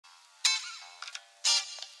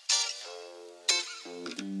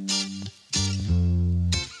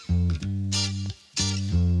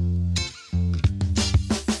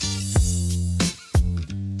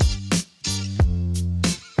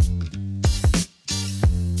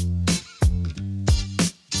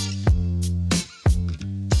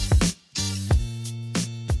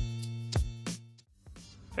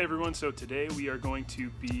Hey everyone, so today we are going to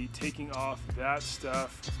be taking off that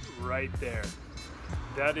stuff right there.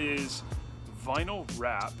 That is vinyl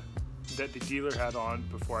wrap that the dealer had on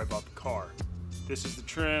before I bought the car. This is the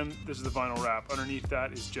trim, this is the vinyl wrap. Underneath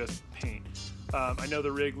that is just paint. I know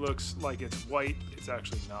the rig looks like it's white, it's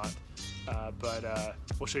actually not. But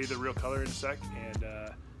we'll show you the real color in a sec and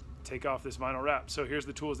take off this vinyl wrap. So here's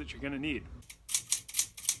the tools that you're gonna need.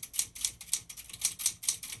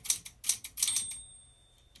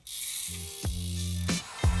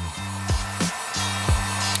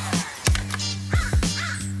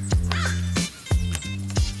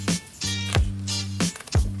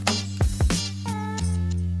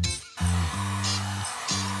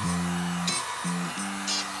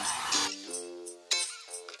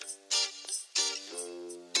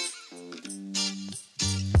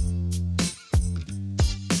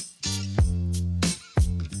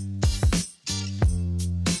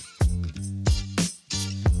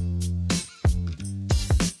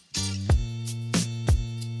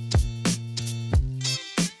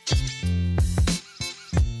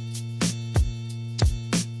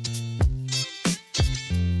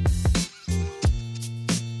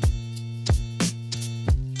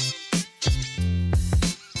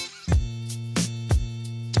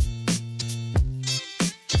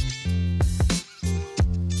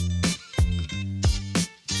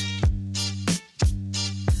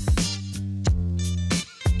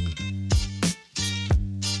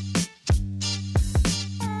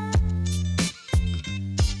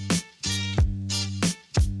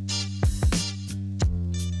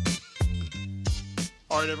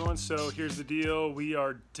 All right, everyone, so here's the deal. We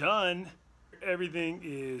are done. Everything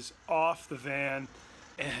is off the van,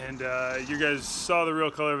 and you guys saw the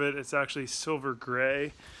real color of it. It's actually silver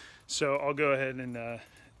gray. So I'll go ahead and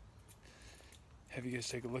have you guys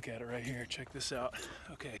take a look at it right here. Check this out.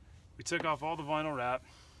 Okay, we took off all the vinyl wrap.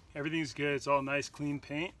 Everything's good. It's all nice, clean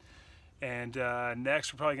paint. And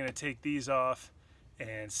next, we're probably gonna take these off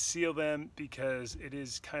and seal them because it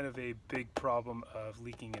is kind of a big problem of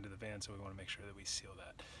leaking into the van, so we want to make sure that we seal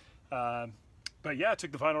that. But yeah, I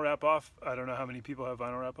took the vinyl wrap off. I don't know how many people have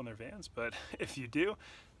vinyl wrap on their vans, but if you do,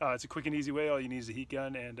 it's a quick and easy way. All you need is a heat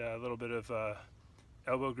gun and a little bit of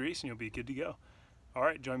elbow grease and you'll be good to go. All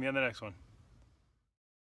right, join me on the next one.